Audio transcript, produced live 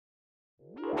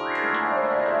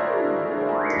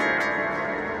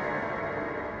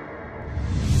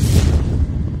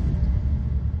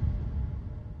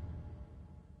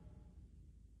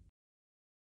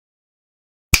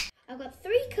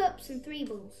cups and 3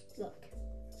 balls. Look.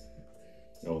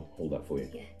 I'll hold that for you.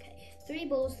 Yeah, okay. 3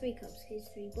 balls, 3 cups. Here's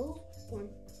 3 balls. 1,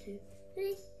 2,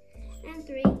 3. And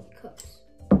 3 cups.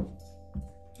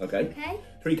 Okay. Okay?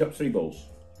 3 cups, 3 balls.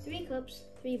 3 cups,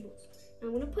 3 balls.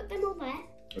 I'm going to put them all there.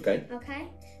 Okay. Okay?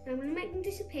 And I'm going to make them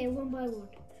disappear one by one.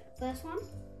 First one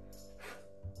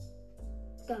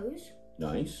goes.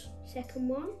 Nice. Second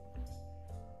one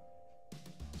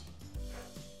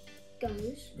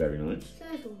goes. Very nice.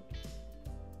 Third one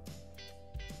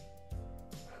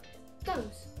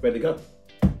goes. Where'd they go?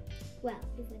 Well,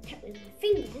 if I tap with my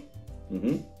finger,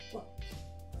 what?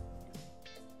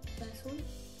 First one,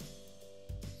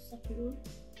 second one,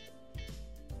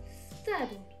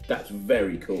 third one. That's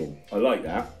very cool. I like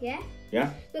that. Yeah?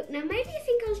 Yeah? Look, now maybe you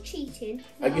think I was cheating.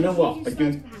 You know what? I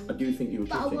do think you were cheating.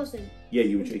 But I wasn't. Yeah,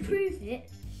 you were To cheating. prove it,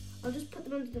 I'll just put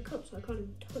them under the cup so I can't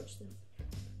even touch them.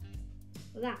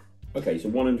 Like that. Okay, so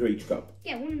 1 under each cup.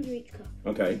 Yeah, 1 under each cup.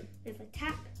 Okay. And if I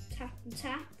tap, tap and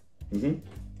tap,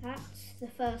 that's the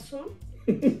first one.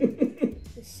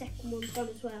 The second one's done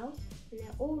as well. And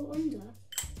they're all under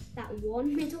that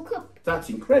one middle cup. That's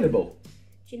incredible.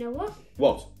 Do you know what?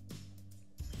 What?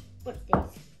 What's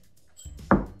these?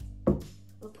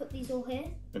 I'll put these all here.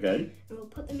 Okay. And we'll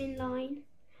put them in line.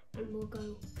 And we'll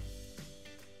go.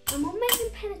 And we'll make them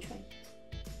penetrate.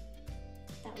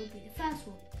 That would be the first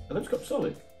one. Are those cups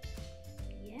solid?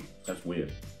 Yeah. That's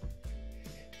weird.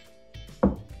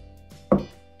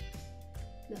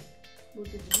 Look, we'll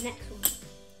do the next one.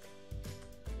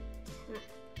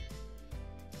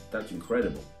 That's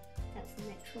incredible. That's the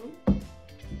next one.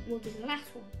 We'll do the last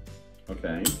one.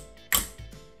 Okay.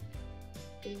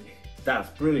 Boom. That's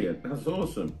brilliant. That's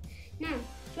awesome. Now, do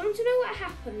you want to know what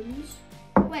happens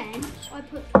when I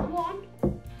put one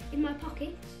in my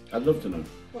pocket? I'd love to know.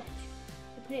 Watch.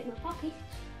 I put it in my pocket.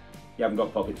 You haven't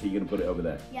got pockets, so you're going to put it over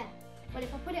there. Yeah. But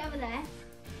if I put it over there,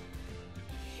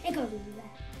 it goes over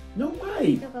there. No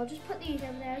way. Look, I'll just put these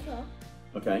over there as well.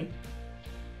 Okay.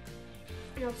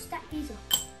 And I'll stack these up.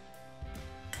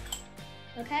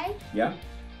 Okay? Yeah.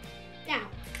 Now,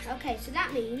 okay, so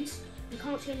that means you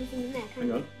can't see anything in there, can Hang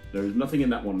you? on. There is nothing in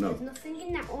that one, no. There's nothing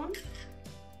in that one.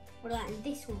 What about in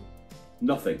this one?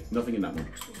 Nothing. Nothing in that one.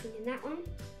 Nothing in that one.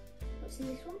 What's in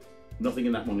this one? Nothing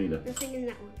in that one either. Nothing in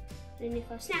that one. And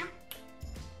if I snap,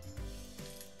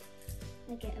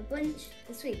 I get a bunch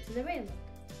of sweets, and they're real.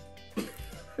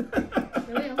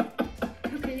 They're real.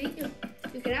 You can eat them.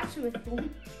 You can have some if you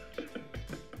want.